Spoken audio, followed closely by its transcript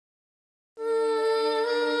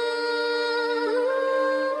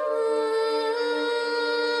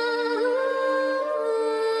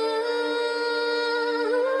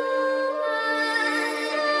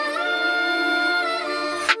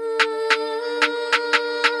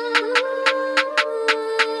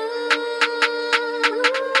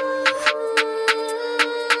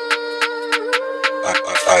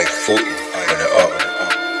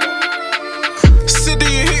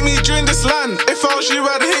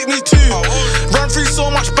hate me too. Ran through so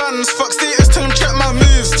much bands, fuck status, tell them check my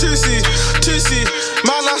moves. Tusi,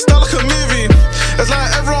 my lifestyle like a movie. It's like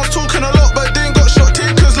everyone's talking a lot, but they ain't got shot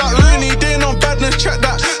takers like Rooney. They ain't on badness, check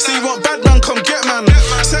that. So you want bad man, come get man.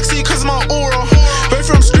 Sexy cause my aura. Both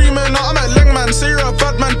from screaming, now I'm at Lengman. Say you're a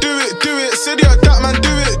bad man, do it. Say you're that man, do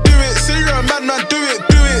it. Say you're a madman, do it.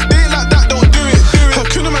 They ain't like that, don't do it.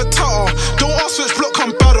 Hakuna Matata, don't ask which block I'm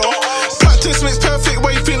better. Practice makes perfect,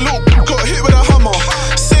 where you think, look, got hit with a hammer.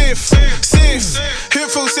 Safe, here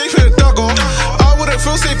feel safe with a dagger. I wouldn't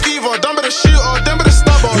feel safe either, done by the shooter, done by the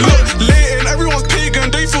stabber. Look, Leighton, everyone's pagan,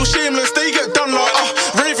 they feel shameless, they get done like,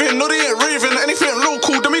 raving, no they ain't raving. Anything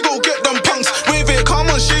local, then we go get them punks. Wave it, come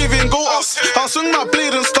on shaving, go us. I'll swing my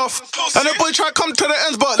blade and stuff. And the boy try come to the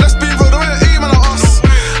ends, but let's be real, they ain't aiming at us.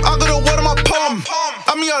 I got a word in my palm,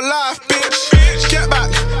 I'm in your life, bitch.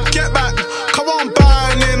 Get back, come on,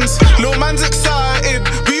 bindings. Lil' man's excited,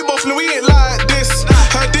 we both know we ain't like this.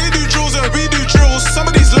 They do drills and we do drills,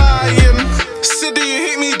 somebody's lying. Said do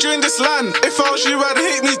you hate me during this land? If I was you, I'd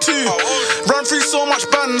hate me too. Run through so much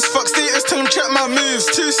bands, fuck status, tell them check my moves.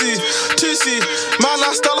 Tusi, my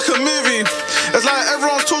lifestyle like a movie. It's like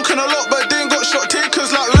everyone's talking a lot, but they ain't got shot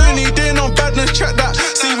takers like Rooney. They ain't on badness, check that.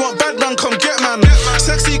 So you want bad man, come get man.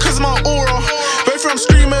 Sexy cause my aura. Both from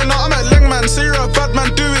screaming, now I'm at Lengman. Say you're a bad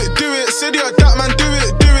man, do it. Say you're that man, do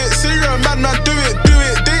it. Say you're a madman, do it.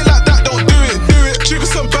 They ain't like that, don't do it. Cheap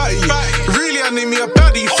as some batty. Really, I need me a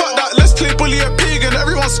baddie. Fuck that, let's play bully a pagan.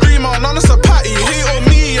 Everyone scream out, none of us a patty. Hate on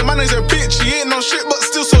me, your man is a bitch. He ain't no shit, but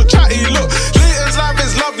still so chatty. Look, Leighton's life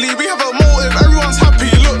is lovely. We have a motive, everyone's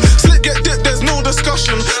happy. Look, slick get dipped, there's no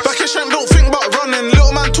discussion. Back in Shank, don't think about running.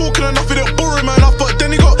 Little man talking enough, he don't bore him enough. But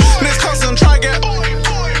then he got next cousin, try get.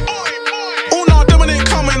 Oh nah, them ain't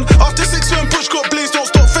coming. After 6 when push got blazed, don't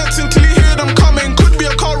stop fencing till you hear them coming. Could be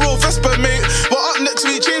a car or Vespa, mate. But up next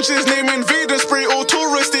we changed his name, Invader Spray or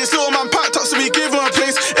Tourist. It's little man packed up, so we gave him a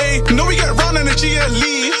place. Ayy, know we get round in the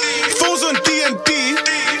GLE. Phones on D&D.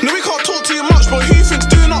 No, we can't talk too much, but who thinks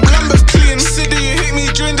doing up Lambeth clean? Say do you hate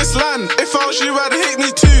me during this land? If I was you, I'd hate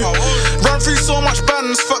me too. Run through so much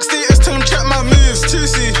bands, fuck status, tell them check my moves.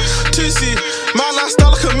 Tusi, my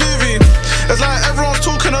lifestyle like a movie. It's like everyone's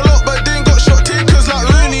talking a lot, but they ain't got shot takers like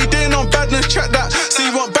Rooney. They ain't on badness, check that. So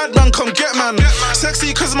you want bad man, come get man.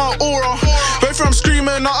 Sexy cause my aura. Both from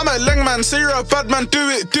screaming, now I'm at Lengman. Say you're a bad man, do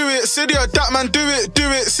it. Say you're that man, do it.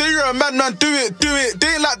 Say you're a madman, do it. They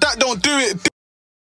ain't like that, don't do it.